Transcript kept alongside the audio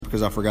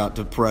because I forgot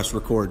to press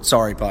record.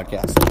 Sorry,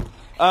 podcast.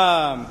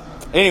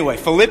 Anyway,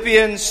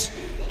 Philippians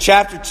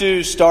chapter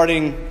 2,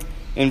 starting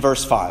in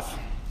verse 5.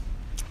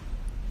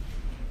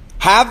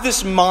 Have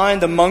this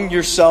mind among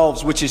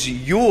yourselves, which is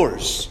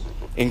yours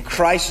in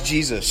Christ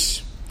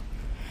Jesus,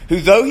 who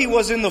though he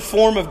was in the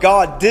form of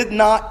God, did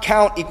not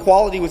count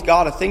equality with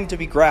God a thing to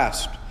be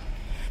grasped,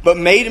 but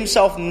made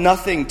himself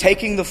nothing,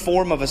 taking the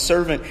form of a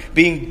servant,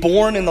 being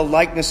born in the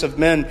likeness of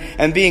men,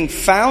 and being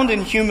found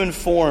in human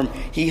form,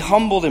 he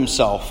humbled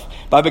himself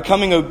by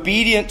becoming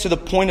obedient to the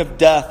point of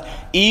death,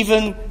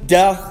 even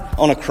death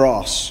on a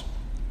cross.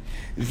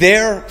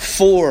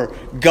 Therefore,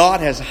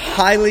 God has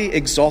highly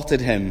exalted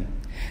him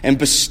and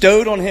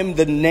bestowed on him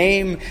the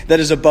name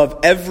that is above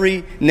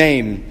every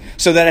name,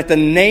 so that at the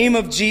name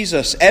of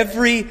Jesus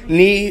every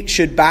knee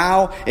should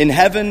bow in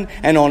heaven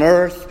and on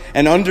earth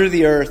and under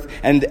the earth,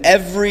 and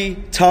every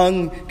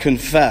tongue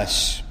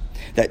confess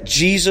that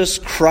Jesus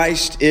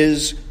Christ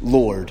is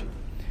Lord,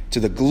 to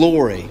the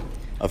glory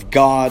of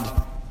God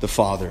the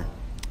Father.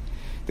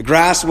 The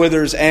grass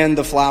withers and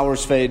the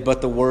flowers fade,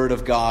 but the word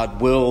of God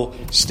will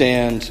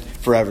stand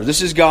forever.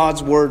 This is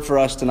God's word for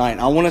us tonight.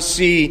 I want to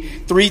see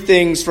three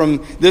things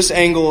from this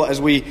angle as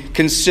we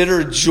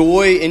consider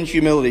joy in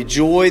humility.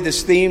 Joy,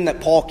 this theme that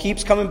Paul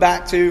keeps coming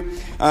back to,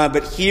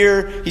 but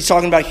here he's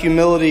talking about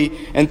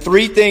humility. And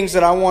three things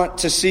that I want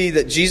to see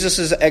that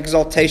Jesus'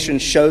 exaltation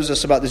shows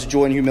us about this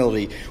joy and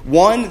humility.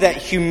 One, that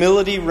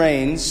humility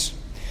reigns.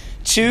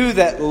 Two,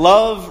 that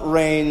love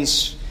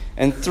reigns.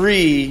 And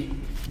three,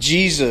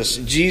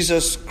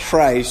 Jesus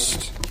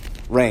Christ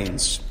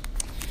reigns.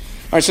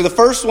 All right, so the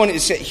first one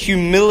is that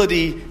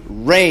humility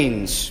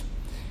reigns.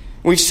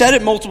 We've said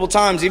it multiple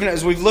times, even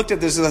as we've looked at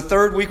this. The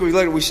third week we've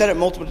looked at it, we've said it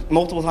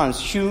multiple times.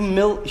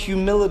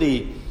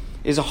 Humility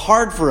is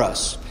hard for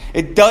us.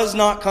 It does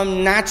not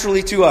come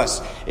naturally to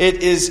us.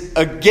 It is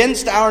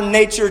against our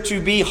nature to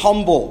be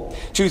humble,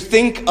 to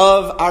think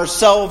of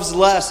ourselves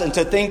less and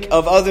to think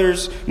of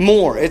others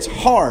more. It's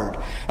hard.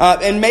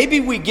 And maybe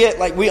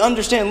we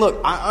understand,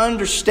 look, I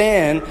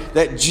understand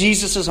that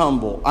Jesus is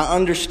humble. I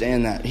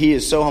understand that. He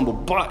is so humble,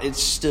 but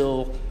it's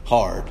still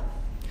hard.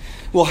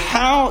 Well,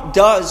 how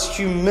does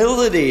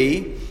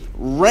humility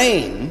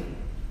reign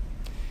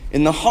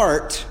in the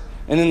heart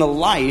and in the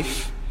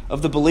life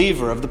of the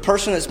believer, of the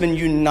person that's been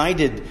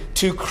united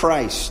to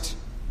Christ?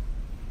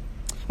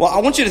 Well, I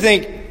want you to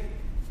think,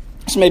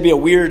 this may be a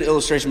weird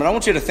illustration, but I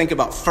want you to think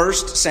about 1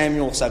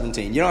 Samuel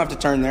 17. You don't have to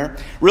turn there.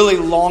 Really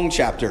long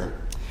chapter.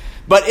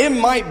 But it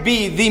might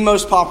be the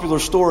most popular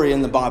story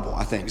in the Bible,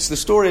 I think. It's the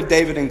story of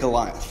David and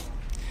Goliath.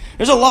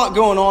 There's a lot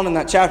going on in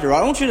that chapter.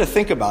 I want you to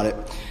think about it.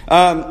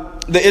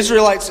 The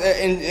Israelites,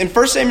 in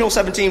 1 Samuel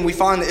 17, we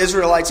find the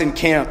Israelites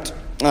encamped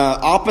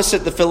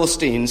opposite the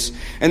Philistines,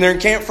 and they're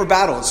encamped for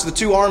battle. It's the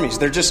two armies.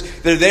 They're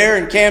there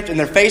encamped, and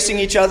they're facing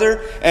each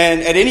other,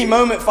 and at any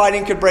moment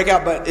fighting could break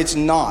out, but it's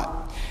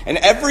not. And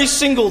every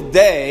single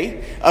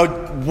day,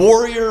 a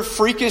warrior,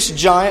 freakish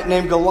giant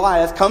named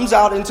Goliath comes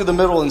out into the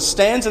middle and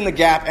stands in the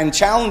gap and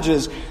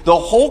challenges the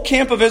whole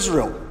camp of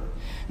Israel.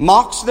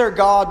 Mocks their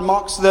God,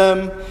 mocks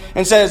them,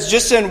 and says,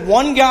 just send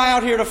one guy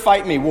out here to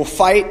fight me. We'll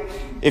fight.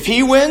 If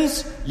he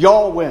wins,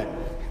 y'all win.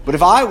 But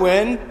if I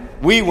win,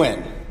 we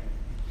win.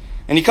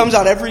 And he comes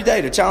out every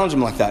day to challenge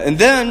him like that. And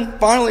then,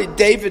 finally,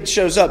 David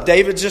shows up.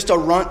 David's just a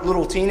runt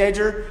little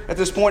teenager at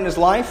this point in his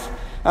life.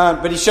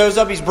 But he shows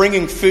up. He's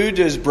bringing food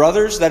to his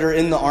brothers that are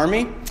in the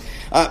army.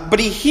 But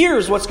he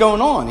hears what's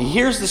going on. He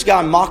hears this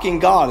guy mocking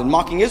God and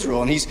mocking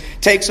Israel. And he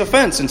takes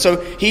offense. And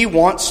so he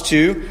wants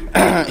to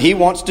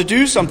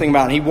do something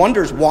about it. He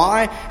wonders,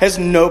 why is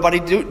nobody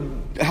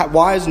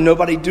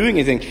doing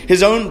anything?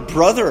 His own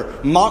brother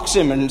mocks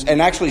him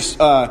and actually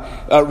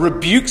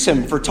rebukes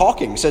him for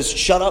talking. Says,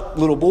 shut up,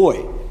 little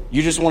boy.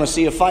 You just want to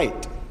see a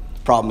fight.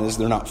 Problem is,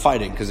 they're not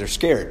fighting because they're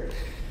scared.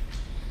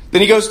 Then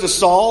he goes to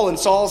Saul, and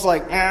Saul's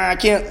like, I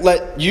can't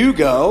let you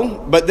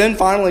go. But then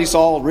finally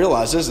Saul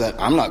realizes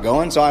that I'm not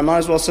going, so I might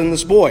as well send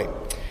this boy.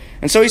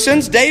 And so he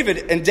sends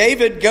David, and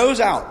David goes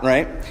out,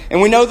 right?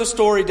 And we know the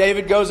story.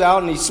 David goes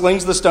out, and he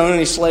slings the stone, and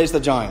he slays the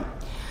giant.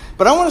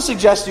 But I want to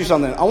suggest to you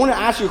something. I want to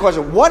ask you a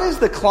question. What is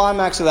the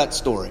climax of that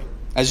story,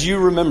 as you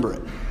remember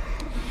it?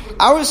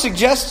 I would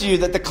suggest to you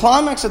that the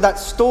climax of that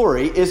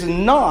story is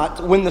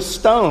not when the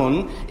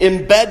stone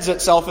embeds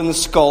itself in the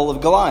skull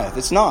of Goliath.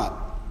 It's not.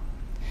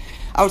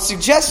 I would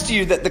suggest to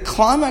you that the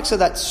climax of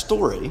that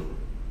story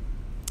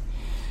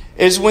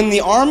is when the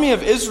army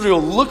of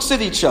Israel looks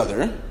at each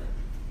other,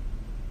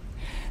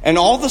 and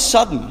all of a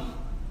sudden,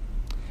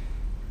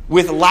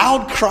 with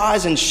loud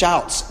cries and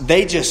shouts,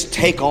 they just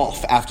take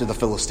off after the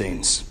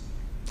Philistines.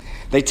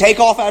 They take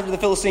off after the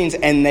Philistines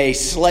and they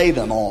slay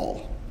them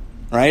all,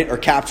 right? Or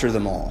capture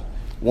them all,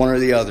 one or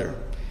the other.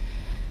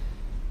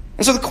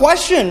 And so the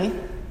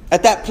question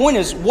at that point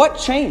is, what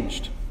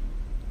changed?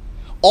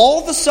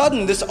 All of a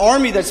sudden, this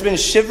army that's been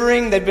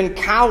shivering, they've been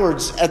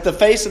cowards at the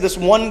face of this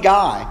one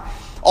guy.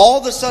 All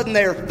of a sudden,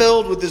 they are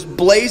filled with this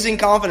blazing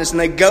confidence, and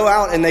they go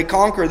out and they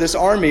conquer this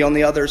army on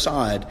the other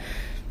side.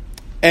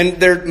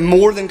 And they're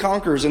more than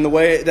conquerors in the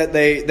way that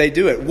they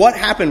do it. What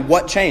happened?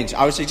 What changed?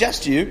 I would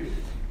suggest to you,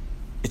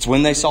 It's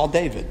when they saw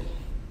David.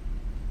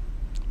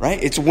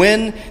 Right? It's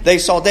when they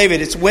saw David.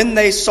 It's when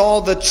they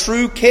saw the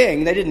true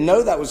king. They didn't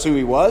know that was who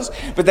he was,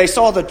 but they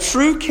saw the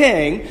true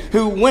king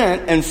who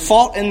went and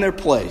fought in their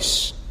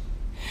place.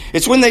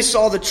 It's when they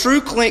saw the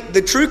true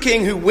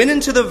king who went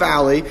into the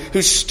valley,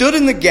 who stood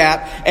in the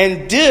gap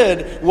and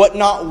did what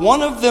not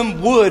one of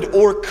them would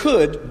or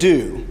could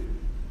do.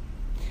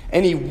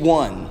 And he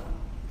won.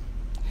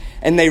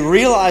 And they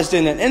realized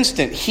in an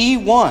instant, he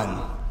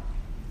won.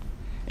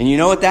 And you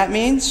know what that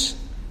means?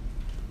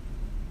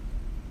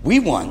 We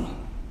won.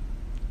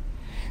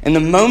 And the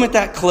moment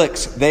that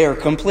clicks, they are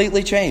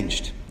completely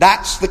changed.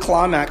 That's the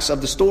climax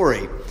of the story.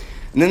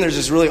 And then there's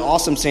this really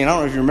awesome scene. I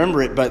don't know if you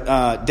remember it,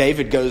 but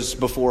David goes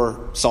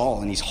before Saul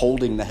and he's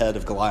holding the head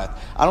of Goliath.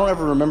 I don't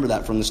ever remember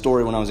that from the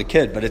story when I was a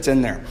kid, but it's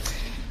in there.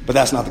 But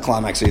that's not the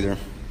climax either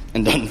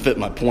and doesn't fit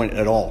my point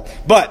at all.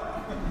 But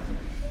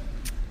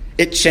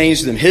it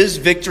changed them. His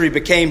victory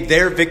became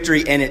their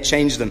victory and it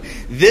changed them.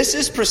 This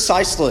is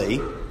precisely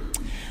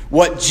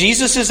what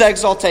Jesus'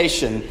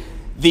 exaltation,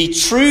 the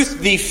truth,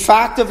 the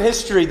fact of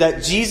history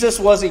that Jesus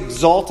was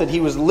exalted. He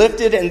was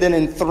lifted and then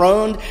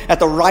enthroned at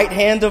the right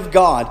hand of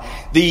God.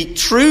 The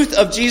truth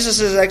of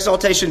Jesus'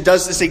 exaltation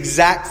does this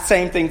exact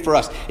same thing for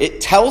us.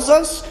 It tells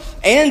us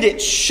and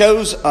it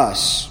shows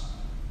us.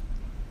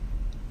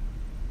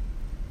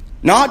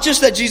 Not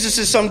just that Jesus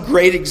is some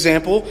great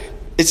example.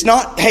 It's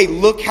not, hey,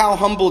 look how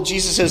humble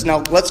Jesus is. Now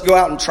let's go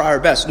out and try our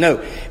best. No.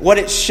 What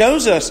it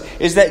shows us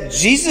is that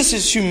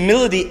Jesus'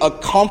 humility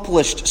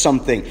accomplished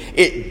something.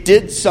 It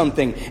did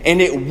something.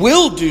 And it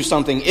will do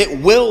something.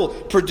 It will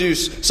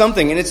produce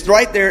something. And it's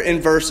right there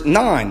in verse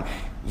 9.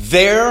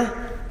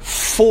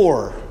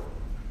 Therefore,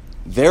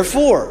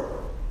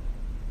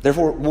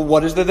 well,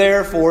 what is the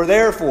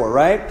therefore,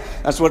 right?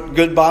 That's what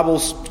good Bible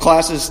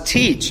classes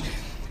teach.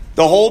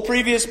 The whole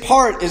previous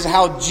part is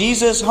how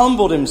Jesus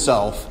humbled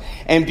himself.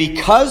 And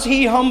because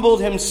he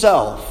humbled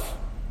himself,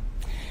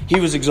 he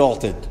was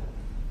exalted.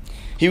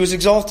 He was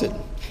exalted.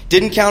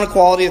 Didn't count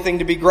equality a thing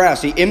to be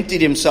grasped. He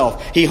emptied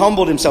himself. He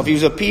humbled himself. He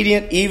was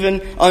obedient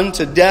even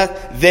unto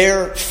death.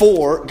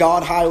 Therefore,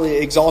 God highly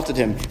exalted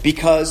him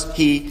because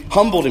he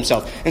humbled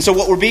himself. And so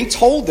what we're being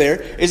told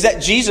there is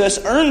that Jesus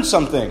earned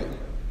something.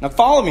 Now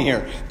follow me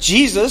here.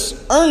 Jesus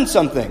earned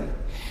something.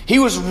 He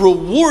was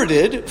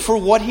rewarded for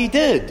what he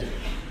did.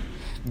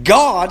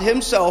 God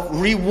himself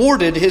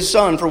rewarded his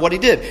son for what he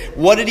did.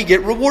 What did he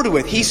get rewarded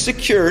with? He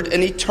secured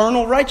an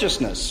eternal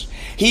righteousness.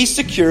 He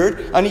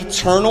secured an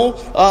eternal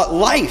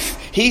life.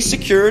 He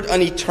secured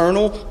an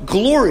eternal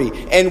glory.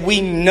 And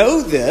we know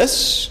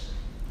this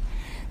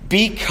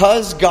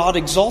because God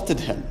exalted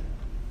him.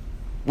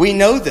 We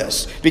know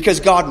this because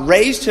God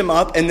raised him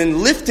up and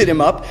then lifted him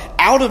up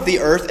out of the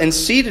earth and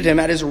seated him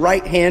at his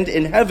right hand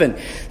in heaven.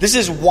 This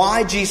is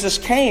why Jesus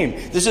came.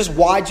 This is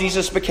why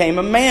Jesus became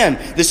a man.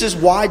 This is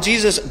why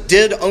Jesus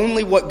did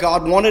only what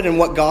God wanted and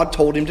what God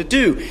told him to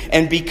do.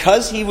 And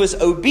because he was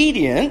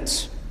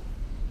obedient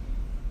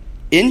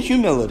in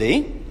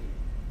humility,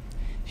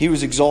 he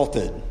was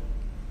exalted.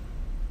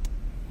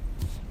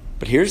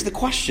 But here's the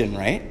question,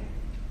 right?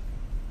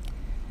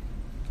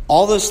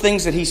 All those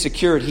things that he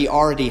secured, he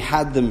already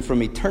had them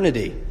from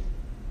eternity.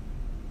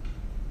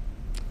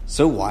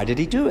 So why did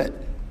he do it?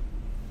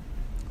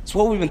 It's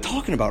what we've been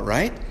talking about,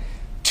 right?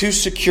 To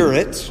secure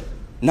it,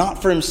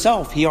 not for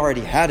himself. He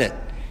already had it.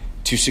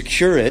 To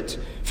secure it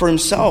for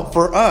himself,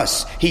 for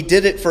us. He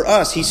did it for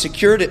us. He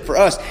secured it for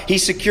us. He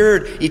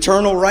secured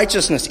eternal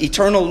righteousness,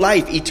 eternal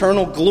life,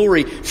 eternal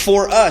glory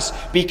for us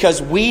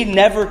because we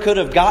never could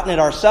have gotten it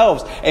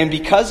ourselves. And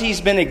because he's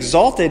been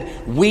exalted,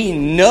 we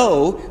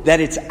know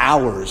that it's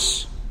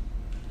ours.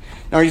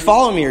 Now, are you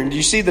following me here? Do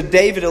you see the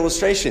David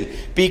illustration?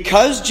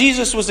 Because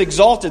Jesus was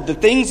exalted, the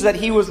things that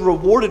he was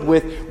rewarded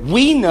with,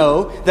 we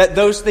know that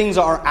those things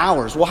are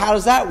ours. Well, how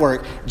does that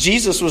work?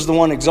 Jesus was the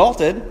one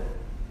exalted.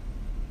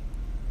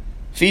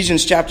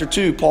 Ephesians chapter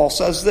 2, Paul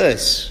says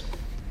this.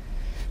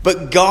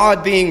 But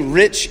God, being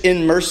rich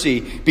in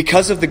mercy,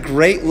 because of the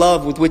great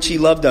love with which he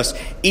loved us,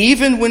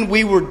 even when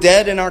we were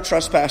dead in our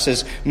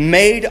trespasses,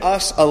 made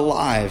us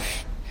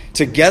alive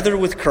together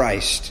with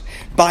Christ.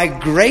 By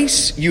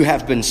grace you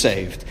have been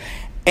saved,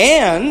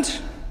 and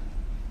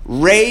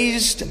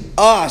raised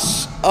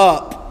us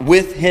up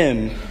with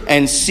him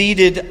and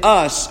seated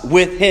us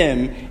with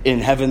him in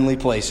heavenly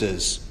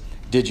places.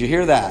 Did you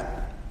hear that?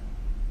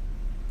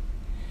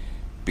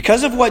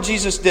 Because of what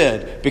Jesus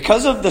did,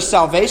 because of the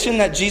salvation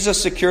that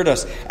Jesus secured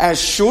us,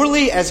 as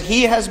surely as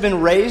he has been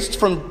raised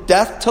from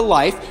death to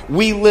life,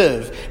 we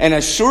live. And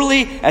as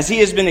surely as he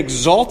has been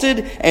exalted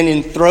and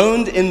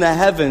enthroned in the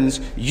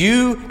heavens,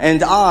 you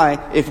and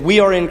I, if we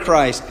are in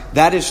Christ,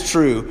 that is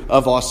true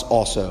of us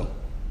also.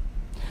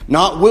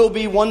 Not will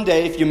be one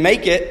day, if you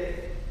make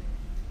it,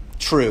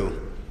 true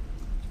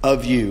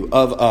of you,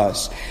 of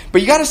us.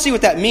 But you got to see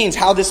what that means,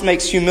 how this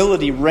makes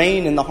humility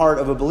reign in the heart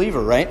of a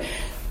believer, right?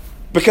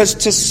 Because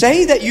to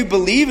say that you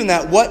believe in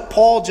that, what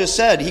Paul just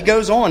said, he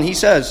goes on, he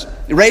says,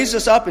 raised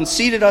us up and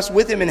seated us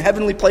with him in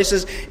heavenly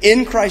places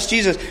in Christ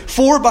Jesus.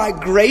 For by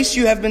grace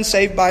you have been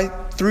saved by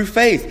through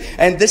faith.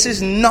 And this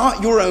is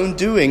not your own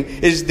doing.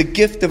 It is the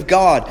gift of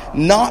God,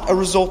 not a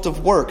result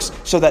of works,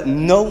 so that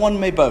no one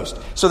may boast,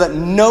 so that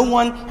no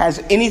one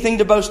has anything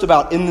to boast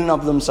about in and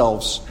of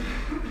themselves.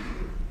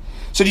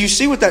 So do you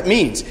see what that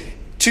means?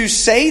 To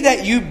say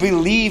that you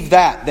believe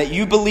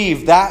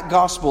that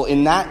gospel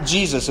in that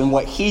Jesus and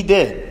what he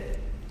did,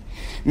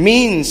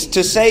 means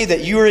to say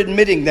that you are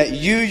admitting that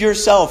you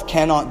yourself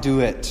cannot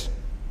do it.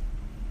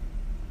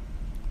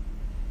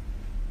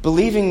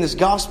 Believing this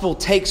gospel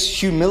takes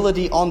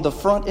humility on the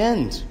front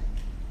end.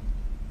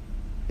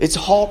 It's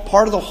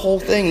part of the whole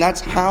thing.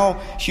 That's how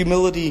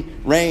humility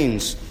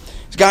reigns.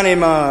 There's a guy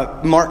named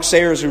Mark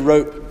Sayers who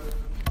wrote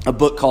a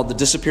book called The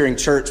Disappearing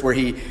Church, where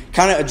he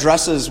kind of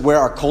addresses where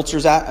our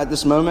culture's at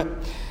this moment.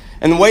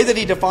 And the way that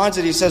he defines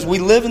it, he says, we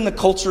live in the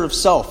culture of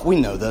self. We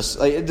know this.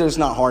 It's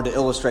not hard to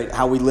illustrate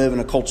how we live in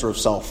a culture of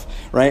self,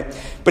 right?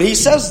 But he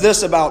says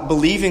this about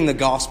believing the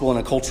gospel in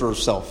a culture of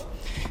self.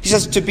 He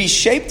says, to be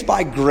shaped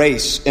by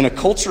grace in a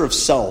culture of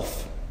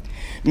self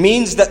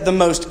means that the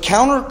most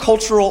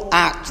countercultural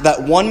act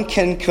that one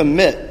can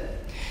commit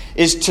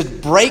is to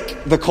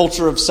break the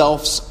culture of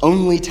self's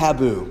only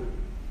taboo.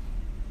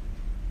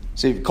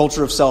 See,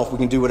 culture of self, we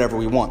can do whatever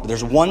we want. But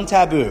there's one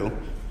taboo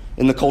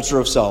in the culture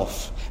of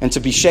self. And to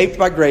be shaped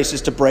by grace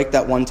is to break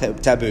that one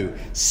taboo.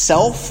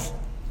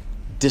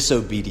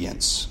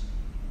 Self-disobedience.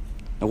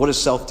 Now, what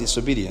is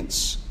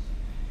self-disobedience?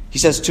 He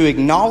says to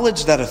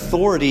acknowledge that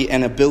authority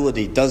and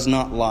ability does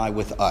not lie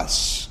with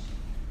us.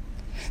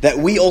 That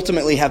we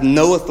ultimately have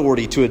no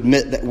authority to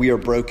admit that we are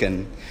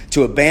broken.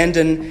 To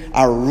abandon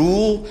our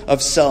rule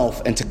of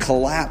self and to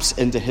collapse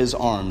into his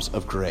arms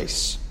of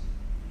grace.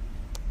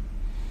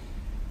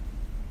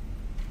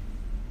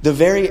 The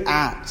very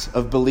act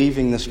of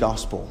believing this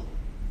gospel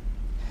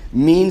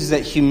means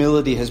that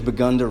humility has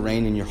begun to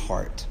reign in your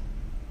heart.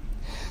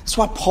 That's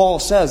why Paul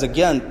says,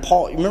 again,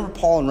 remember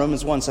Paul in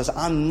Romans 1 says,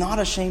 I'm not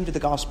ashamed of the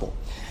gospel.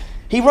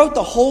 He wrote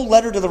the whole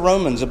letter to the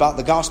Romans about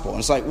the gospel. And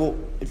it's like, well,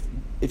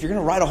 if you're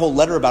going to write a whole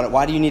letter about it,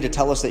 why do you need to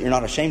tell us that you're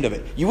not ashamed of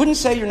it? You wouldn't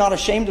say you're not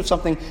ashamed of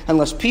something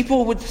unless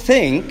people would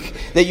think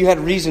that you had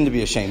reason to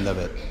be ashamed of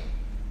it.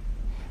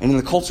 And in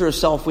the culture of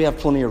self, we have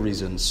plenty of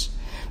reasons.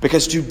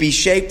 Because to be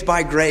shaped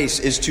by grace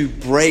is to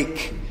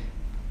break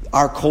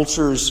our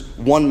culture's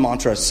one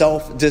mantra,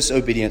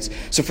 self-disobedience.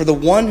 So for the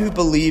one who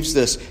believes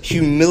this,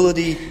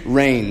 humility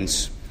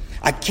reigns.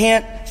 I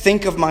can't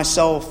think of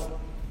myself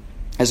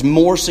as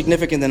more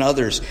significant than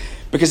others.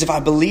 Because if I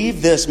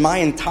believe this, my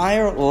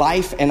entire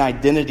life and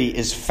identity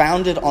is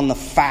founded on the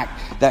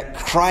fact that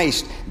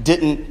Christ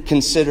didn't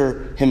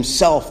consider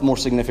himself more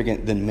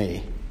significant than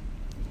me,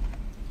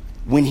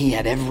 when he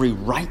had every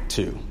right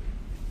to.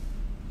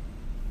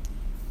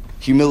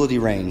 Humility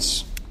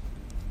reigns.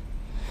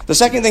 The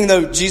second thing,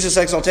 though, Jesus'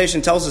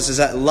 exaltation tells us is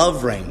that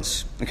love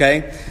reigns.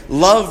 Okay?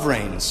 Love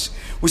reigns.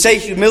 We say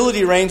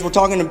humility reigns, we're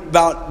talking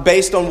about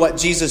based on what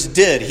Jesus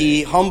did.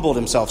 He humbled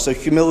himself, so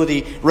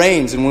humility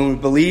reigns. And when we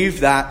believe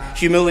that,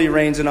 humility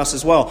reigns in us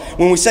as well.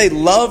 When we say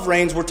love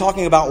reigns, we're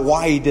talking about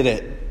why he did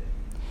it.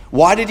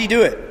 Why did he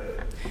do it?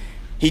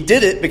 He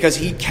did it because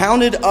he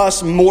counted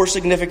us more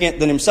significant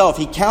than himself.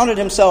 He counted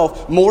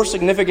himself more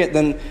significant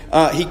than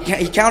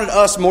he counted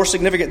us more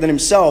significant than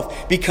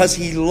himself because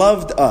he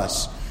loved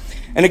us.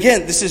 And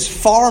again, this is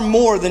far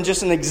more than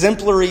just an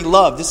exemplary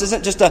love. This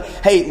isn't just a,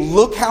 hey,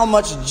 look how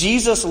much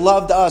Jesus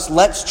loved us.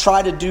 Let's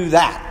try to do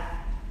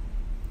that.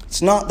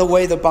 It's not the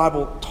way the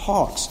Bible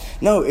talks.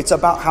 No, it's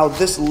about how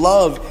this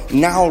love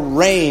now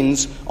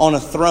reigns on a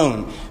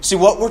throne. See,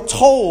 what we're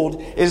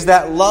told is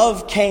that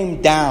love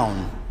came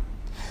down.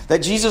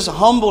 That Jesus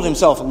humbled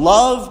himself.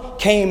 Love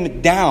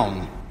came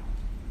down.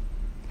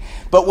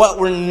 But what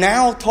we're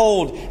now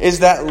told is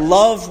that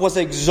love was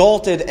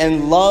exalted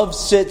and love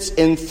sits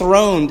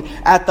enthroned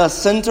at the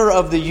center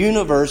of the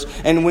universe.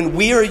 And when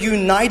we are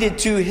united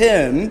to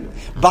him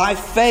by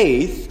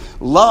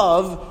faith,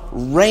 love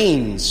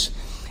reigns.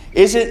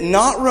 Is it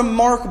not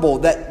remarkable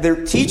that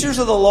the teachers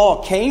of the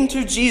law came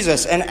to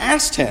Jesus and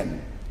asked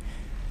him,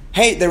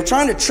 hey, they were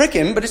trying to trick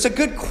him, but it's a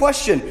good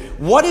question.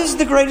 What is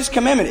the greatest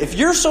commandment? If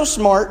you're so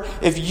smart,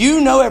 if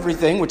you know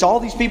everything, which all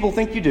these people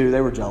think you do,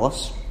 they were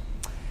jealous.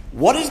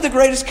 What is the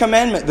greatest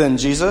commandment then,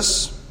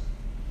 Jesus?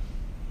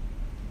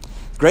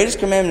 The greatest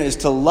commandment is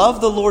to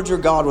love the Lord your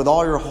God with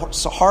all your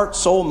heart,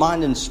 soul,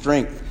 mind, and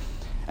strength.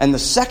 And the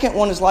second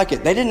one is like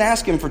it. They didn't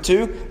ask him for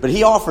two, but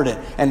he offered it.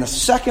 And the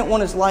second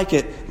one is like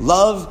it.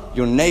 Love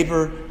your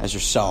neighbor as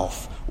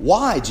yourself.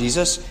 Why,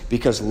 Jesus?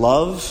 Because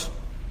love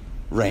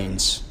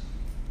reigns.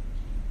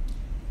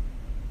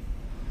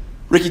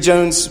 Ricky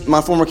Jones, my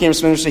former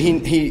campus minister,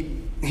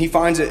 he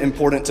finds it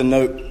important to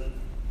note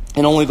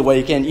in only the way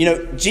he can. You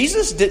know,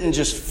 Jesus didn't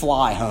just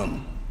fly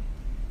home.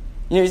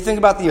 You know, you think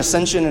about the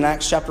ascension in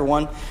Acts chapter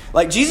 1.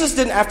 Like, Jesus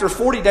didn't, after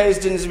 40 days,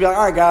 didn't just be like,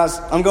 all right, guys,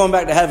 I'm going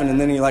back to heaven. And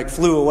then he,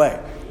 flew away.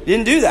 He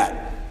didn't do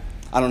that.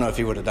 I don't know if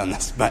he would have done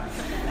this, but...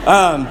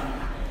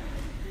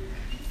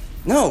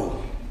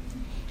 no.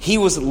 He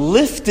was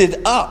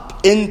lifted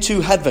up into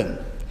heaven.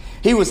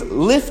 He was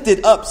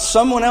lifted up.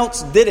 Someone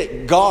else did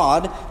it.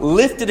 God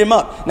lifted him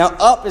up. Now,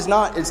 up is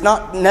it's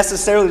not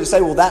necessarily to say,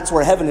 well, that's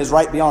where heaven is,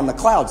 right beyond the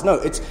clouds. No,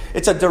 it's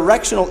a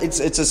directional, it's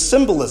a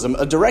symbolism,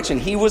 a direction.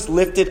 He was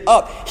lifted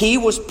up. He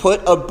was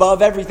put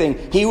above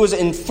everything. He was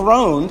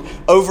enthroned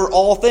over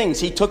all things.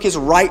 He took his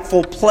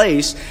rightful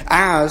place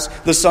as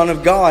the Son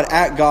of God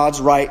at God's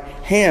right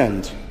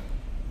hand.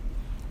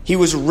 He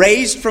was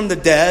raised from the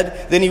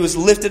dead, then he was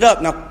lifted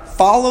up. Now,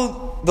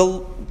 follow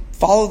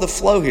the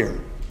flow here.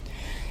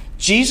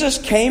 Jesus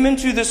came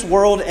into this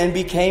world and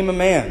became a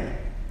man.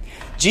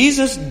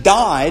 Jesus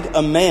died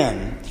a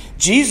man.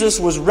 Jesus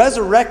was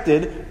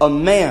resurrected a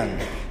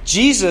man.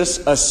 Jesus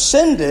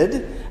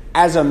ascended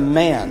as a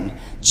man.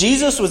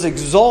 Jesus was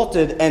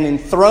exalted and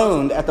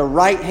enthroned at the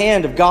right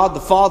hand of God the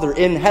Father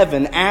in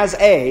heaven as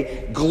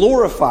a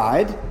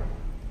glorified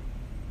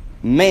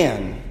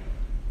man.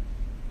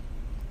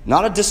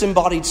 Not a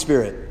disembodied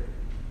spirit.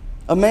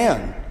 A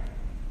man.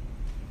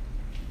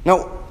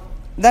 Now,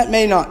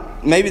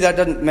 maybe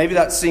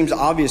that seems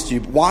obvious to you.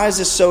 But why is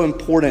this so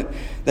important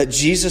that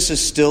Jesus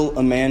is still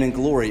a man in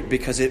glory?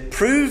 Because it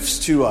proves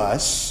to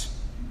us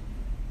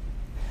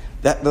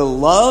that the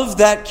love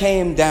that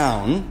came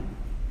down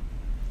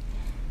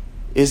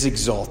is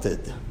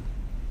exalted,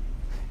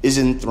 is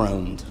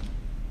enthroned.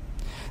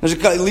 There's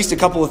at least a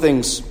couple of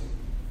things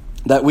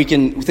that we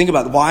can think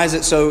about. Why is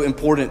it so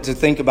important to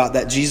think about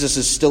that Jesus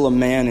is still a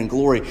man in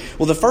glory?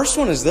 Well, the first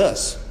one is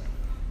this.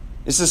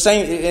 It's the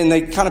same, and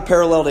they kind of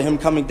parallel to him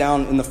coming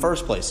down in the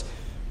first place.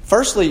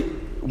 Firstly,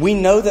 we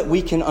know that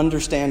we can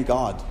understand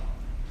God.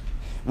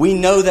 We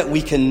know that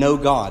we can know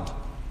God.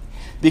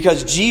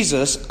 Because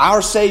Jesus,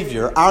 our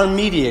Savior, our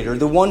mediator,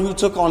 the one who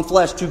took on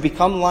flesh to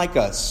become like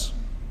us,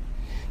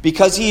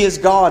 because he is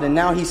God and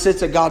now he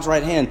sits at God's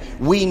right hand,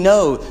 we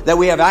know that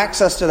we have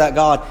access to that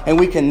God, and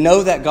we can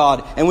know that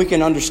God, and we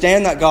can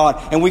understand that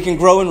God, and we can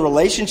grow in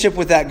relationship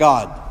with that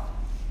God.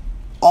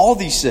 All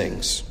these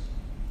things.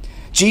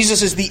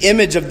 Jesus is the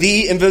image of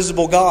the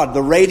invisible God,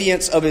 the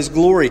radiance of his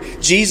glory.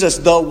 Jesus,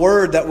 the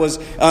Word that was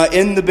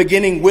in the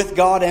beginning with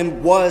God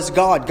and was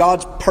God.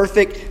 God's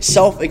perfect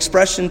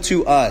self-expression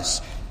to us.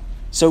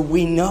 So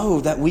we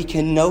know that we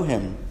can know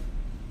him.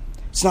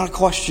 It's not a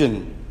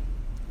question.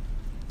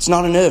 It's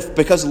not an if,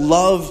 because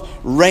love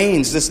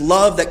reigns. This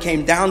love that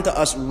came down to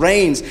us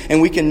reigns,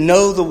 and we can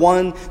know the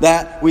one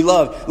that we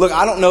love. Look,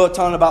 I don't know a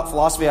ton about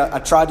philosophy. I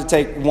tried to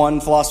take one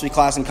philosophy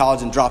class in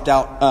college and dropped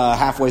out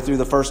halfway through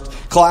the first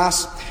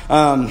class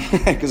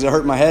because it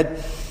hurt my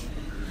head.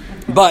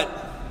 But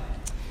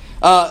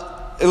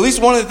at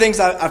least one of the things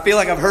I feel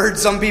like I've heard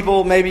some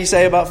people maybe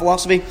say about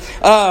philosophy.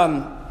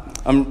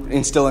 I'm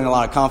instilling a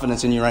lot of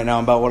confidence in you right now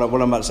about what I'm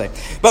about to say.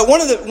 But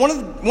one of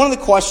the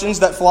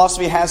questions that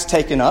philosophy has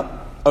taken up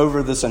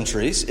over the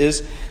centuries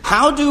is,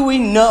 how do we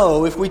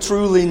know if we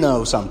truly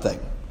know something?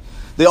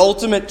 The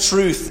ultimate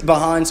truth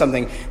behind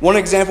something. One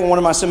example, one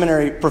of my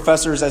seminary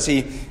professors, as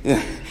he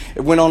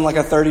went on like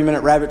a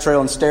 30-minute rabbit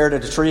trail and stared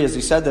at a tree as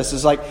he said this,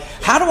 is like,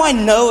 how do I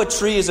know a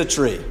tree is a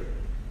tree?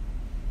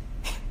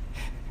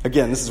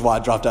 Again, this is why I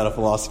dropped out of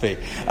philosophy.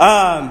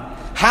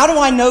 How do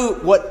I know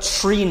what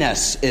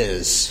treeness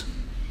is?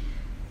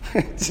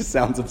 It just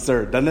sounds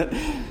absurd, doesn't it?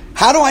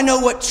 How do I know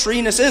what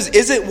treeness is?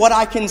 Is it what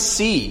I can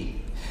see?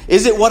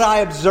 Is it what I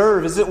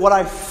observe? Is it what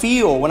I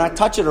feel when I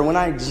touch it or when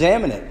I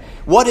examine it?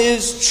 What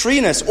is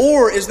treeness?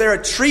 Or is there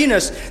a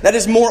treeness that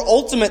is more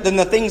ultimate than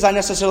the things I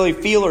necessarily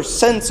feel or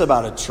sense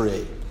about a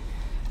tree?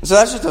 And so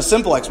that's just a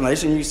simple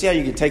explanation. You see how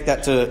you can take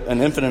that to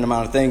an infinite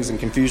amount of things and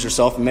confuse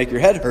yourself and make your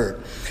head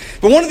hurt.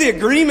 But one of the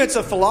agreements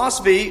of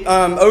philosophy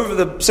over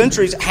the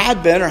centuries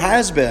had been or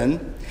has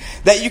been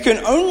that you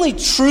can only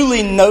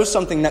truly know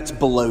something that's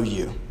below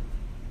you.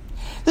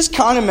 This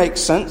kind of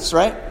makes sense,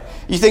 right?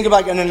 You think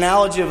about an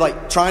analogy of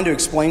like trying to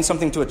explain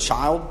something to a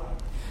child.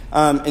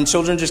 And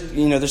children just,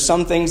 there's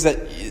some things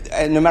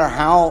that no matter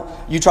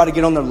how you try to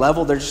get on their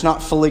level, they're just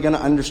not fully going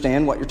to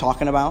understand what you're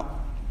talking about.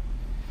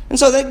 And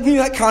so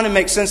that kind of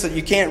makes sense that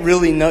you can't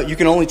really know, you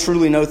can only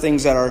truly know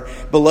things that are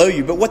below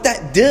you. But what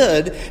that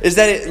did is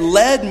that it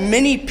led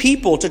many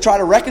people to try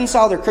to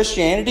reconcile their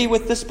Christianity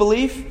with this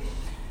belief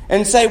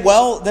and say,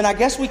 well, then I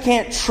guess we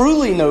can't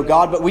truly know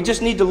God, but we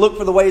just need to look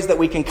for the ways that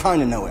we can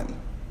kind of know him.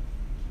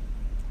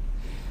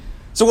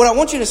 So what I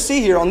want you to see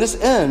here on this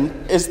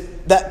end is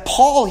that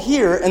Paul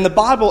here and the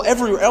Bible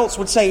everywhere else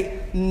would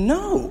say,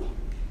 no,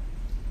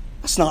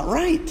 that's not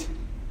right.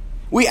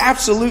 We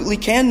absolutely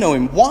can know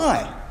him.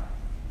 Why?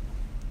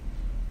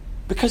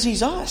 Because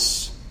he's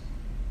us.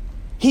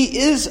 He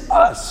is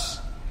us.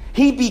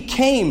 He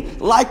became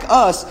like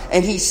us,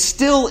 and he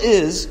still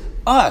is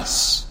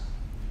us.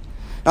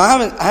 Now,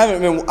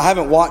 I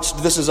haven't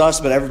watched This Is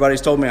Us, but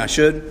everybody's told me I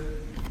should.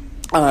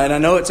 And I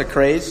know it's a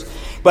craze.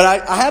 But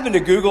I happened to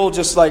Google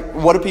just like,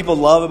 what do people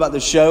love about the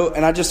show?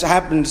 And I just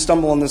happened to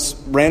stumble on this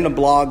random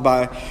blog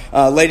by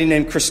a lady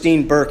named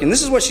Christine Burke. And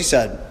this is what she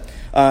said,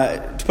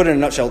 to put it in a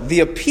nutshell.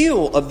 The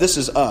appeal of This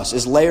Is Us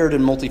is layered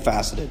and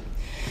multifaceted.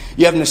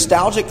 You have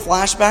nostalgic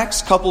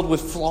flashbacks coupled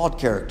with flawed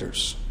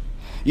characters.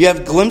 You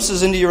have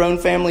glimpses into your own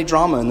family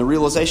drama and the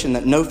realization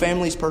that no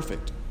family is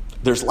perfect.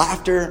 There's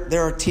laughter,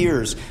 there are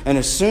tears. And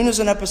as soon as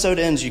an episode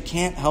ends, you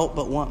can't help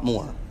but want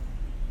more.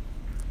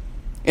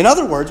 In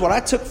other words, what I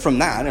took from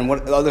that, and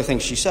what the other thing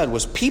she said,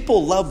 was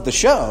people love the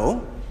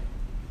show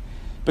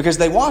because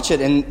they watch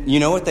it, and you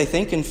know what they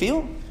think and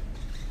feel?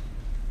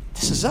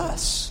 This is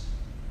us.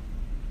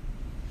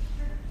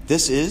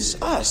 This is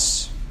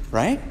us,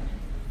 right?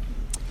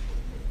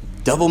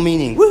 Double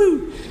meaning.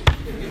 Woo!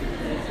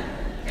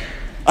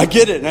 I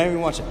get it, and I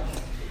even watch it.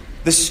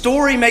 The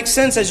story makes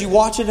sense as you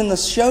watch it in the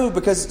show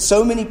because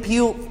so many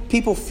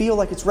people feel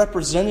like it's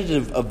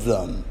representative of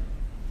them.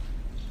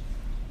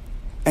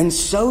 And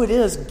so it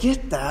is,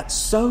 get that,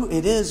 so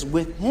it is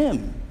with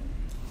him.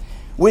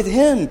 With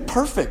him,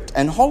 perfect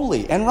and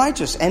holy and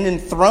righteous and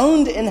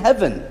enthroned in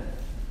heaven.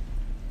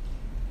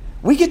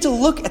 We get to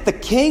look at the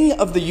King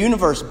of the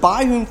universe,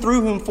 by whom,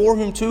 through whom, for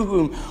whom, to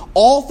whom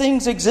all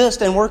things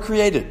exist and were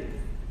created.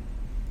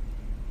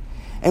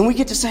 And we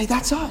get to say,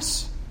 that's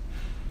us.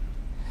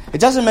 It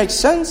doesn't make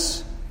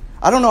sense.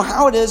 I don't know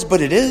how it is, but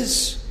it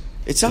is.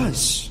 It's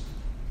us.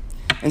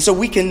 And so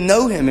we can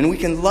know him and we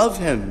can love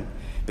him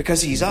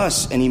because he's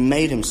us and he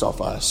made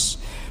himself us.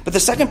 But the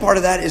second part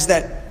of that is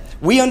that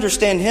we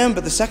understand him,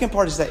 but the second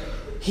part is that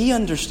he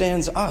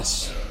understands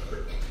us.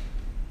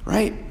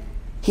 Right?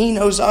 He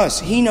knows us.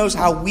 He knows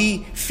how we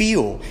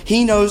feel.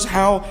 He knows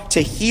how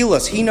to heal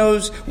us. He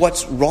knows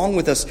what's wrong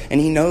with us, and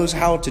he knows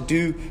how to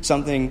do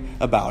something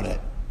about it.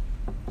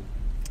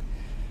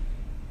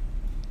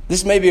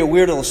 This may be a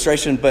weird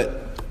illustration,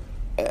 but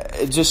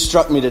it just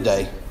struck me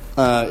today.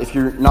 If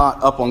you're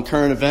not up on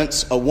current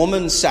events, a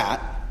woman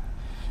sat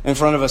in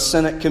front of a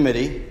Senate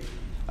committee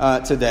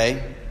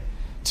today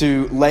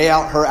to lay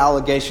out her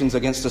allegations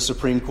against a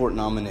Supreme Court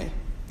nominee.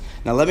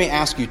 Now, let me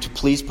ask you to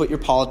please put your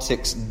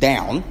politics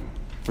down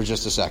for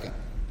just a second.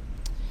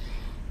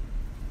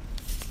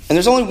 And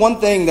there's only one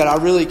thing that I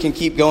really can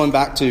keep going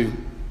back to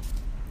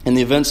in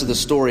the events of the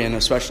story, and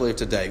especially of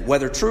today,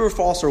 whether true or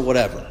false or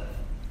whatever.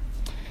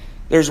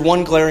 There's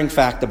one glaring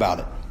fact about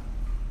it.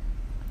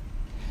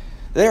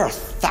 There are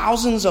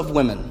thousands of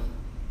women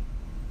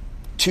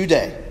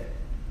today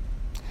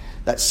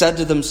that said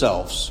to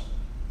themselves,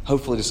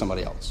 hopefully to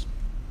somebody else,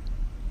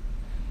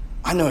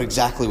 I know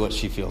exactly what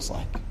she feels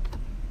like.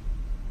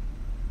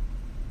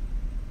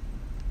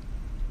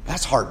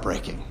 That's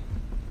heartbreaking,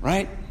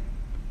 right?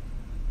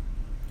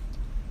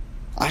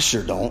 I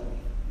sure don't.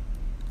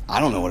 I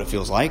don't know what it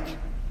feels like.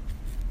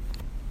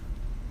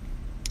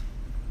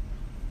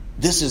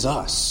 This is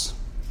us.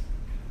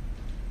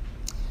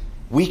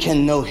 We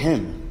can know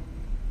him,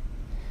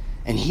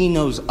 and he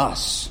knows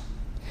us.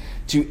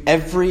 To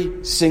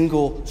every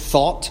single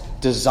thought,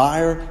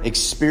 desire,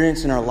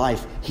 experience in our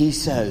life, he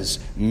says,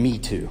 me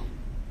too.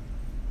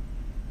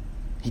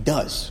 He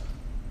does.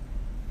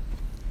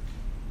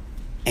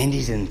 And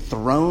he's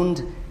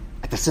enthroned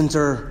at the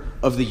center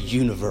of the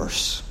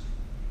universe.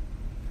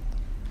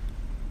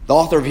 The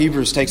author of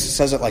Hebrews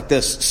says it like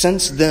this: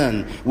 since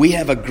then, we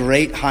have a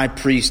great high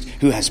priest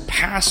who has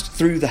passed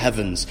through the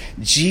heavens,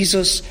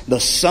 Jesus, the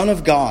Son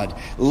of God.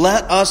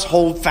 Let us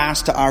hold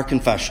fast to our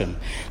confession.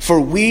 For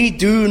we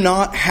do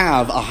not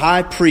have a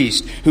high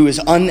priest who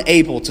is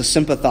unable to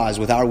sympathize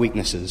with our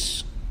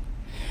weaknesses,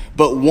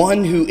 but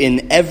one who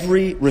in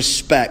every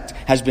respect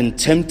has been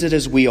tempted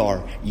as we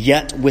are,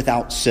 yet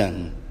without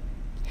sin.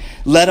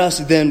 Let us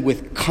then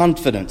with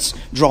confidence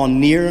draw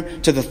near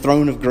to the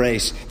throne of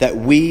grace, that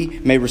we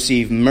may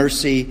receive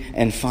mercy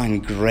and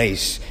find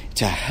grace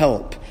to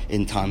help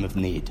in time of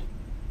need.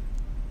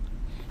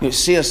 You know,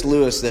 C.S.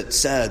 Lewis that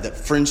said that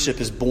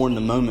friendship is born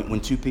the moment when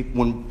two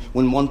people,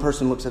 when one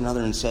person looks at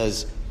another and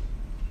says,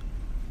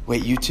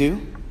 wait, you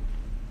too?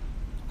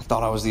 I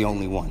thought I was the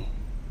only one.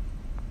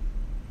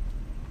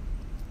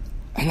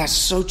 And that's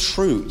so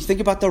true. You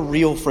think about the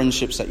real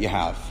friendships that you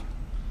have.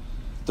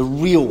 The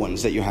real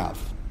ones that you have.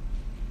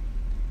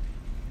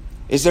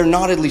 Is there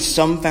not at least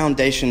some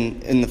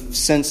foundation in the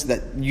sense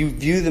that you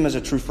view them as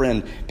a true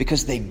friend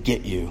because they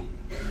get you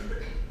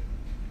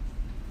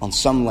on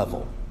some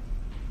level?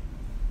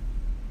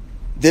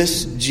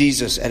 This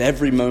Jesus at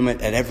every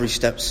moment, at every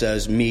step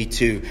says, me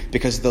too,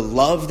 because the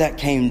love that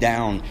came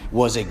down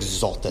was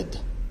exalted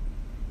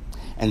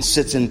and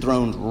sits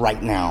enthroned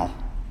right now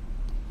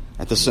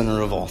at the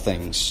center of all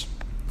things.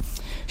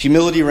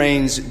 Humility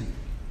reigns,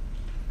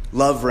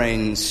 love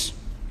reigns.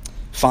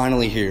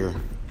 Finally here,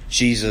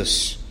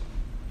 Jesus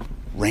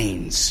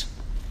reigns.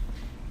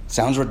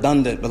 Sounds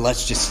redundant, but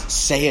let's just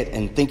say it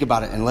and think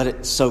about it and let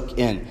it soak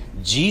in.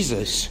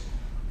 Jesus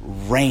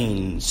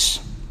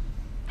reigns.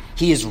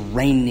 He is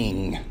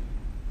reigning.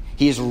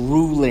 He is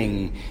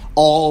ruling.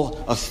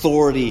 All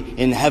authority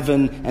in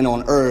heaven and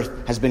on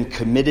earth has been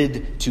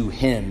committed to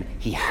him.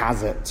 He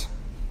has it.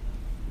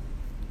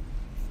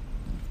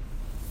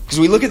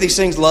 Because we look at these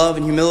things, love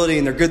and humility,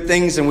 and they're good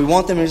things, and we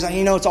want them, and it's like,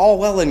 it's all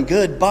well and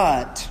good,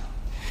 but...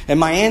 And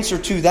my answer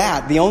to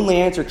that, the only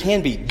answer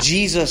can be,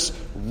 Jesus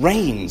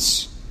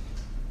reigns.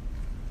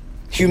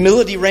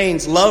 Humility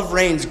reigns, love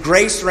reigns,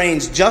 grace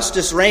reigns,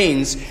 justice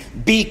reigns,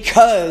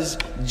 because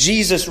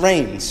Jesus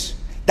reigns.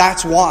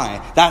 That's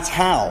why. That's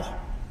how.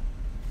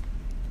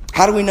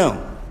 How do we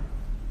know?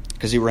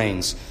 because he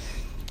reigns.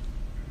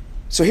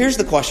 So here's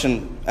the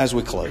question as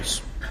we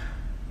close.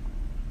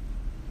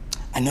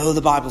 I know the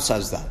Bible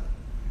says that.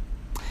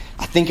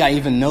 I think I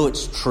even know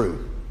it's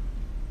true.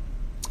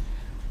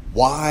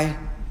 Why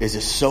is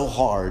it so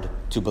hard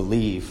to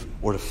believe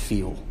or to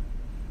feel?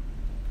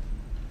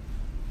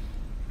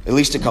 At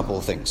least a couple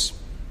of things.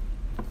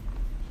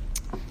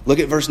 Look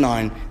at verse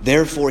 9.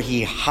 Therefore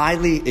he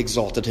highly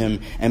exalted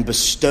him and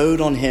bestowed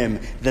on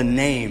him the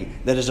name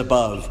that is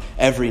above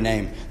every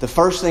name. The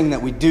first thing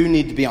that we do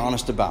need to be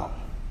honest about,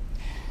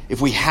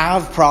 if we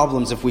have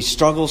problems, if we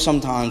struggle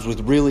sometimes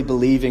with really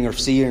believing or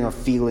seeing or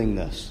feeling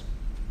this,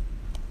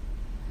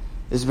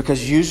 is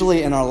because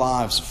usually in our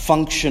lives,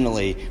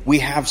 functionally, we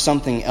have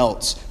something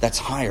else that's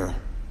higher.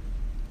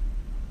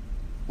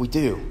 We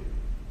do.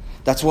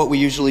 That's what we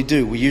usually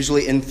do. We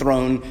usually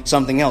enthrone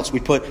something else. We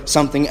put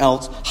something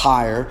else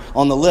higher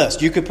on the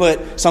list. You could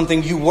put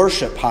something you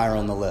worship higher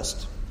on the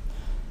list.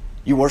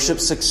 You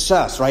worship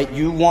success, right?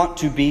 You want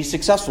to be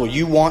successful.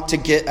 You want to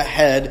get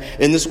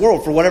ahead in this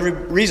world for whatever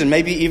reason,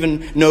 maybe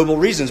even noble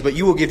reasons. But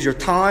you will give your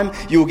time,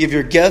 you will give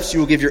your gifts, you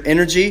will give your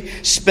energy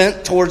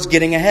spent towards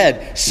getting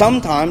ahead.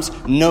 Sometimes,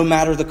 no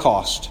matter the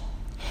cost.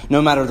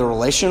 No matter the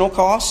relational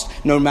cost,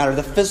 no matter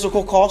the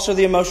physical cost or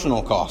the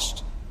emotional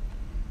cost.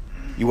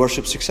 You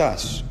worship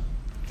success.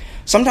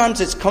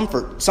 Sometimes it's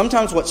comfort.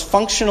 Sometimes what's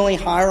functionally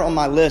higher on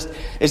my list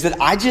is that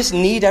I just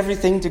need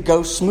everything to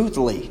go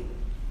smoothly.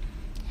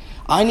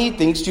 I need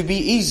things to be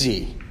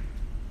easy.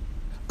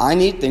 I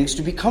need things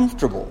to be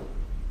comfortable.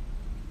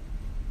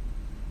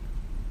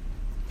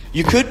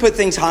 You could put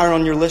things higher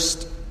on your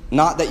list,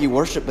 not that you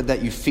worship, but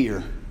that you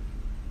fear.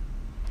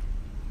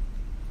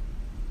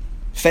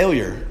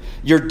 Failure.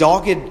 Your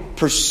dogged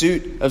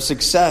pursuit of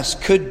success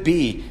could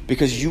be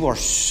because you are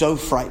so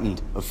frightened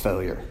of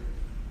failure.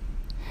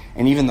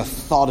 And even the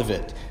thought of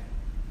it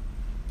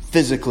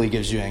physically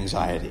gives you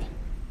anxiety.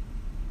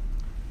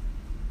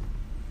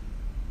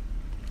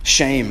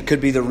 Shame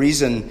could be the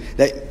reason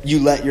that you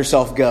let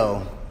yourself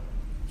go.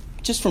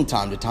 Just from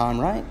time to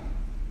time, right?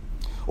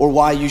 Or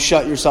why you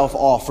shut yourself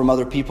off from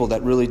other people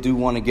that really do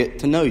want to get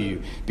to know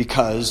you.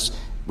 Because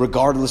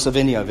regardless of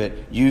any of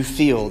it, you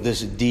feel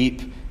this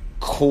deep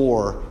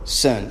core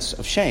sense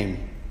of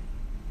shame.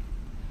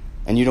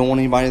 And you don't want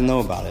anybody to know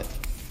about it.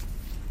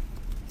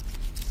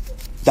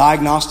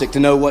 Diagnostic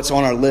to know what's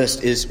on our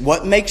list is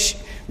what makes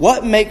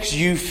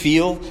you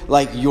feel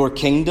like your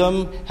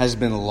kingdom has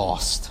been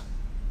lost.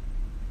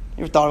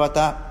 You ever thought about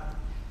that?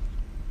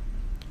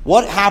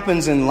 What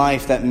happens in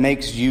life that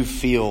makes you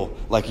feel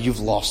like you've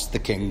lost the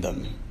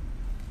kingdom?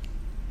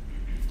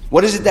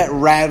 What is it that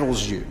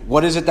rattles you?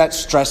 What is it that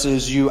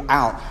stresses you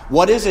out?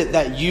 What is it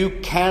that you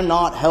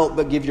cannot help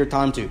but give your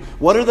time to?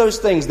 What are those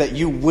things that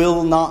you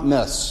will not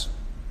miss?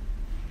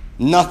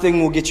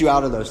 Nothing will get you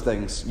out of those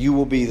things. You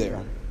will be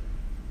there.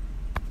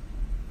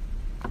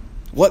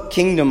 What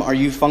kingdom are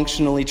you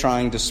functionally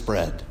trying to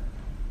spread?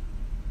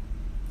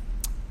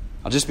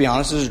 I'll just be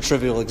honest, this is a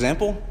trivial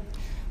example.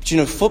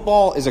 But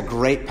football is a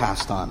great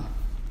pastime.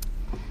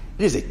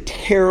 It is a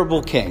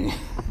terrible king.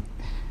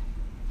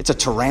 It's a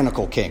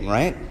tyrannical king,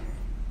 right?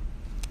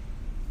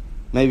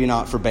 Maybe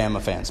not for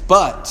Bama fans.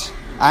 But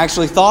I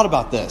actually thought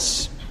about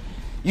this.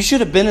 You should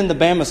have been in the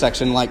Bama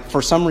section like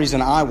for some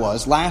reason I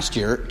was last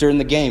year during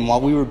the game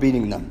while we were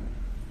beating them.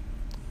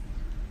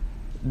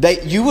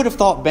 You would have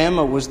thought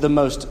Bama was the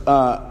most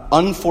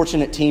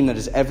unfortunate team that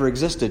has ever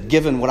existed,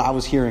 given what I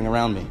was hearing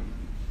around me.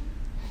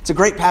 It's a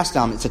great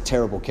pastime. It's a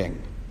terrible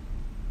king.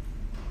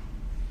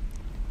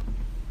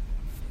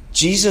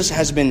 Jesus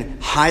has been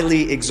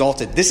highly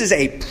exalted. This is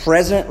a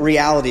present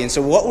reality. And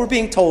so what we're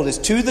being told is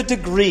to the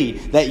degree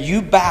that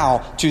you bow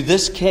to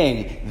this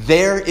king,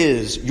 there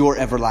is your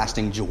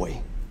everlasting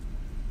joy.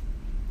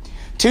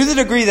 To the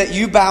degree that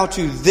you bow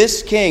to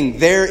this king,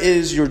 there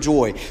is your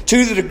joy.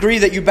 To the degree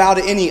that you bow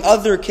to any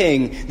other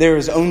king, there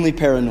is only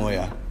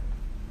paranoia.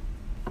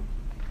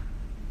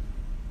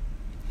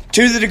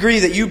 To the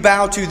degree that you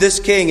bow to this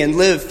king and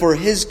live for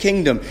his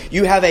kingdom,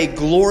 you have a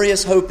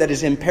glorious hope that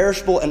is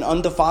imperishable and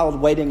undefiled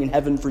waiting in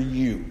heaven for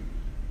you.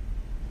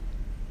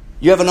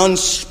 You have an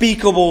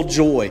unspeakable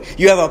joy.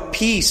 You have a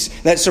peace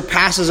that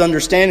surpasses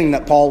understanding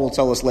that Paul will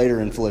tell us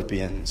later in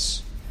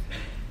Philippians.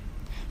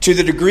 To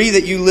the degree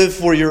that you live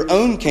for your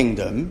own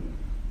kingdom,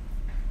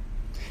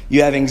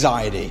 you have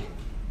anxiety.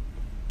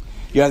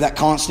 You have that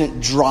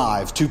constant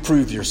drive to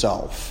prove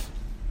yourself.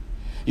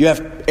 You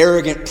have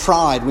arrogant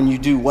pride when you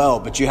do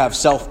well, but you have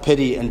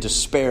self-pity and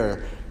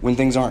despair when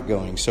things aren't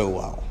going so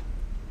well.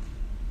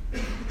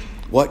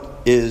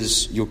 What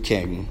is your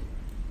king?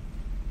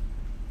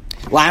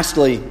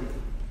 Lastly,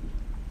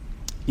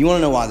 you want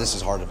to know why this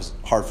is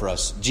hard for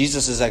us.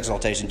 Jesus'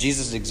 exaltation.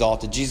 Jesus is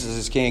exalted. Jesus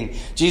is king.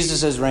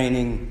 Jesus is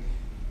reigning.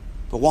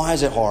 But why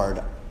is it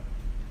hard?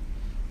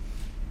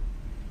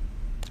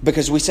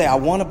 Because we say, I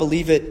want to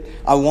believe it.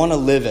 I want to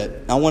live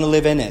it. I want to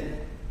live in it.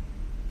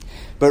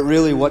 But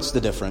really, what's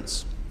the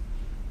difference?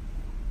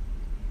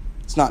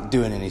 It's not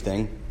doing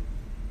anything.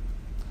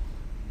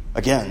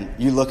 Again,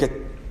 you look at,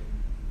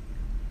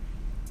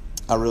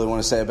 I really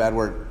want to say a bad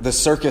word, the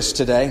circus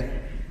today.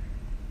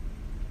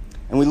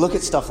 And we look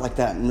at stuff like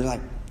that and we're like,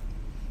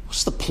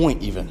 what's the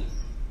point even?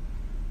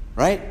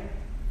 Right?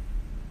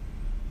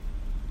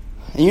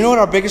 And you know what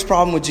our biggest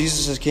problem with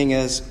Jesus as King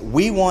is?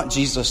 We want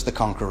Jesus the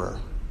conqueror.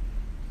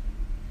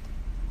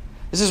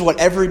 This is what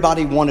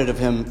everybody wanted of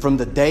him from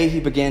the day he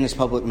began his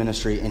public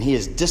ministry, and he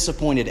has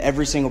disappointed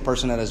every single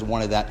person that has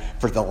wanted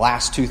that for the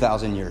last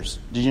 2,000 years.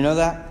 Did you know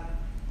that?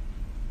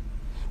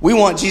 We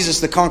want Jesus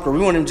the conqueror. We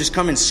want him to just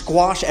come and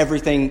squash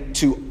everything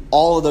to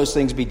all of those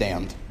things be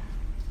damned.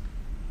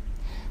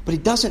 But he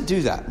doesn't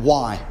do that.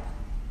 Why?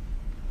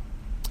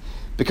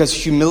 Because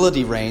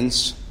humility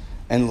reigns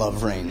and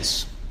love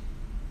reigns.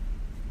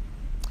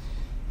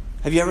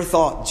 Have you ever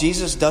thought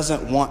Jesus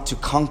doesn't want to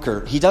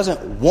conquer? He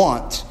doesn't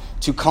want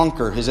to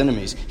conquer his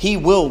enemies. He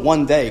will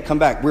one day come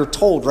back. We're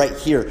told right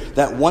here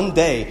that one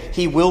day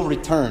he will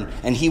return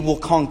and he will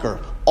conquer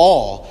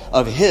all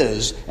of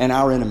his and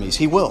our enemies.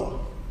 He will.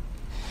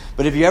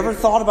 But have you ever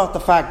thought about the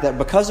fact that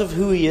because of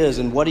who he is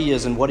and what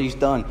he's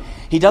done,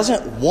 he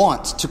doesn't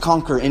want to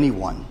conquer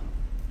anyone.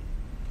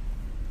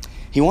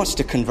 He wants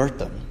to convert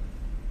them.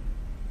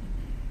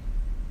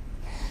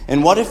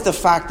 And what if the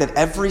fact that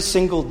every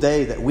single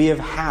day that we have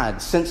had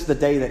since the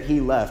day that he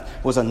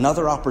left was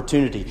another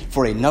opportunity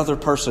for another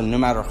person, no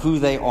matter who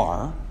they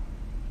are,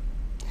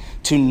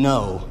 to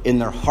know in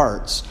their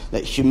hearts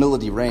that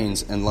humility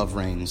reigns and love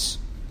reigns?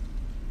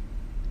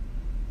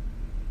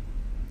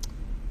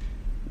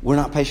 We're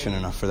not patient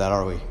enough for that,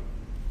 are we?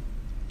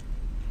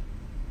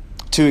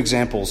 2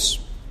 examples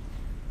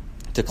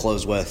to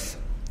close with.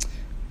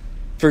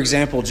 For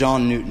example,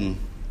 John Newton.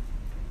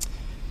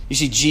 You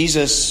see,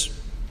 Jesus,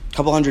 a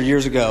couple hundred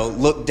years ago,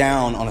 looked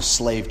down on a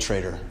slave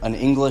trader, an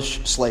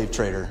English slave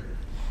trader.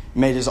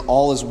 Made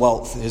all his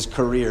wealth, his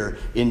career,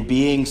 in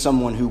being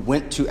someone who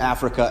went to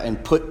Africa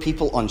and put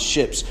people on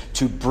ships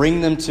to bring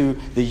them to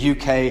the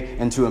UK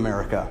and to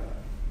America.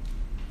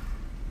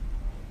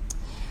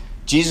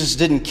 Jesus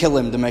didn't kill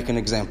him to make an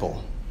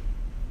example.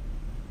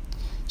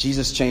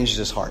 Jesus changed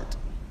his heart.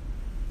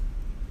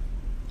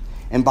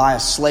 And by a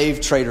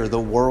slave trader, the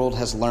world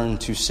has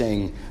learned to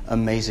sing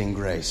Amazing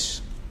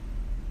Grace.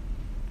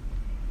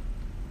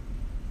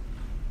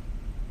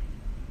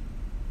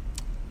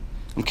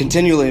 I'm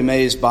continually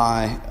amazed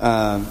by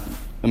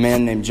a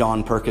man named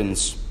John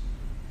Perkins.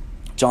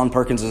 John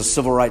Perkins is a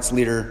civil rights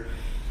leader.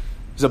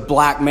 He's a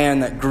black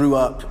man that grew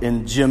up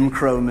in Jim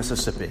Crow,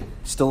 Mississippi,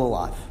 still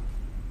alive.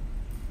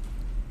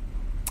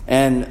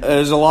 And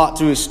there's a lot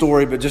to his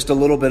story, but just a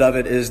little bit of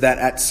it is that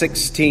at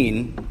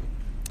 16,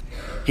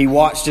 he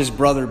watched his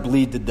brother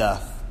bleed to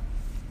death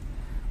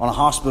on a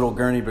hospital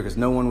gurney because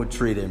no one would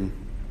treat him.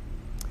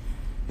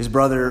 His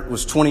brother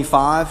was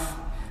 25,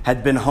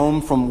 had been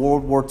home from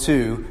World War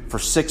II for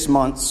 6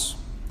 months,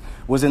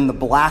 was in the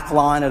black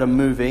line at a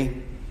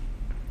movie.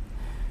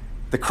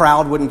 The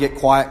crowd wouldn't get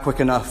quiet quick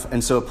enough,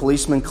 and so a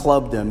policeman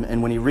clubbed him,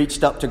 and when he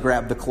reached up to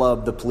grab the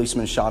club, the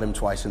policeman shot him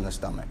twice in the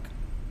stomach.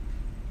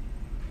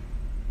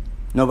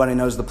 Nobody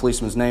knows the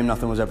policeman's name.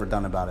 Nothing was ever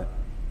done about it.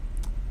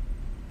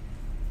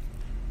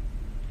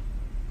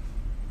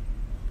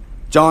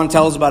 John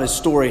tells about his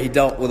story. He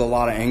dealt with a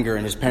lot of anger,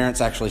 and his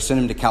parents actually sent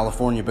him to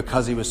California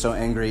because he was so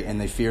angry,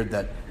 and they feared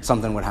that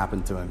something would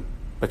happen to him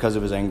because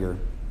of his anger.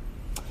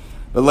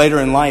 But later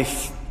in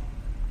life,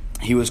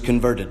 he was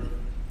converted.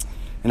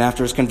 And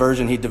after his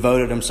conversion, he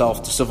devoted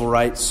himself to civil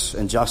rights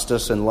and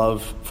justice and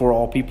love for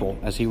all people,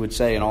 as he would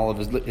say in all of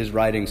his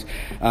writings.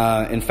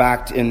 In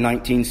fact, in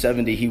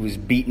 1970, he was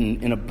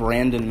beaten in a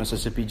Brandon,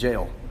 Mississippi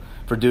jail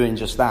for doing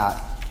just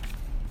that.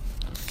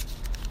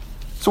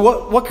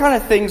 So what kind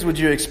of things would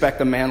you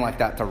expect a man like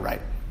that to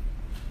write?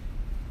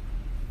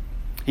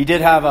 He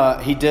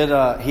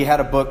had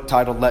a book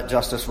titled "Let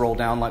Justice Roll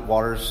Down Like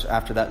Waters"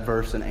 after that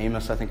verse in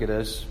Amos, I think it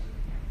is.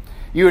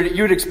 You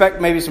would expect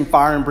maybe some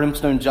fire and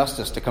brimstone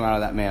justice to come out of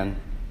that man.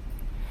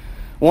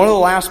 One of the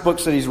last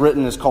books that he's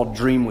written is called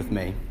 "Dream with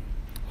Me."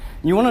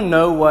 You want to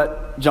know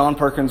what John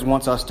Perkins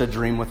wants us to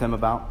dream with him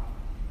about?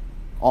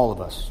 All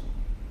of us.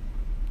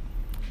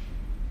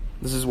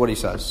 This is what he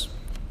says.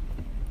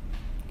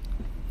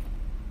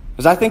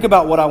 As I think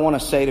about what I want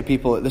to say to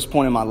people at this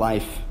point in my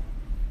life,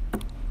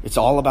 it's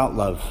all about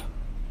love.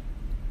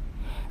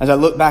 As I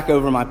look back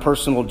over my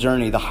personal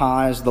journey, the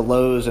highs, the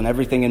lows, and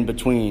everything in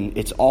between,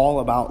 it's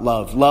all about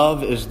love.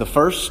 Love is the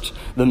first,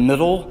 the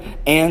middle,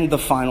 and the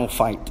final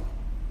fight.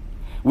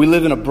 We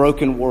live in a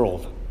broken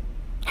world.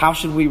 How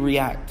should we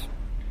react?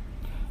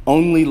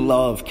 Only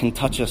love can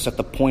touch us at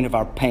the point of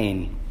our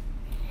pain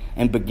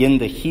and begin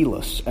to heal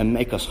us and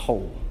make us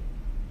whole.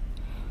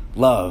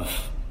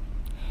 Love.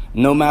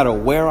 No matter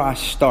where I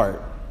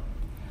start,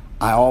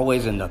 I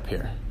always end up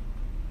here.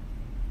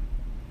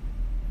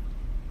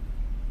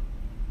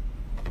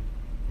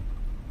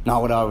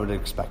 Not what I would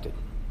have expected.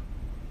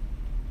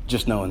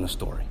 Just knowing the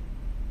story.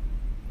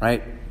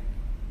 Right?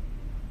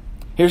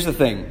 Here's the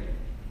thing.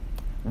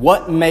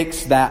 What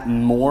makes that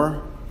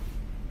more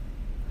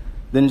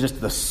than just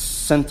the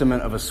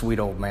sentiment of a sweet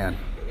old man?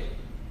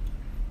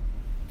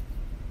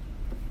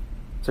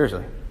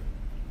 Seriously.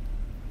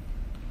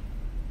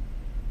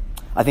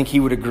 I think he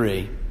would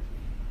agree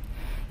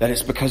that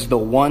it's because the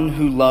one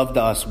who loved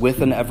us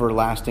with an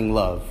everlasting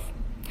love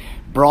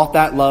brought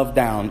that love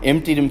down,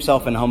 emptied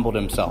himself and humbled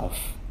himself.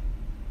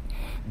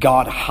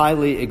 God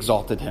highly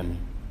exalted him.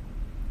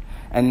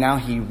 And now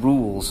he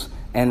rules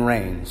and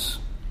reigns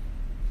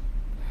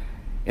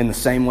in the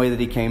same way that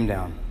he came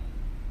down,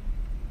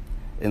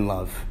 in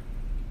love.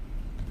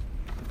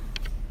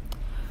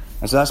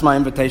 And so that's my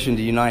invitation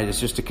to unite, is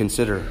just to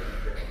consider,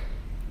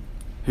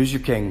 who's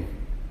your king?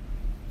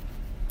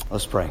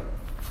 Let's pray.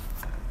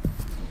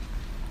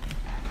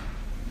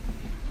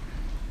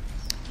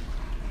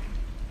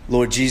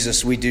 Lord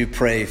Jesus, we do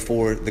pray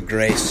for the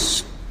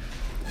grace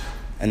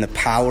and the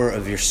power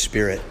of your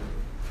Spirit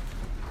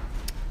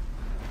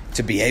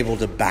to be able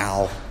to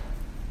bow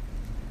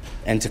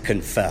and to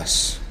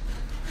confess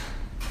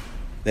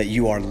that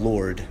you are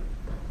Lord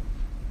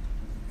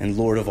and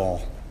Lord of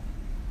all.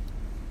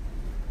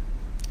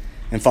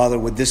 And Father,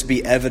 would this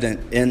be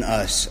evident in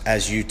us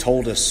as you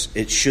told us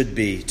it should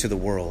be to the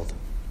world,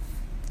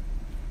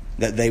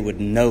 that they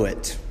would know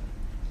it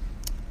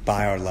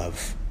by our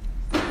love.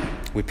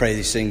 We pray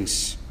these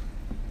things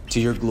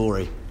to your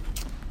glory.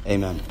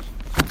 Amen.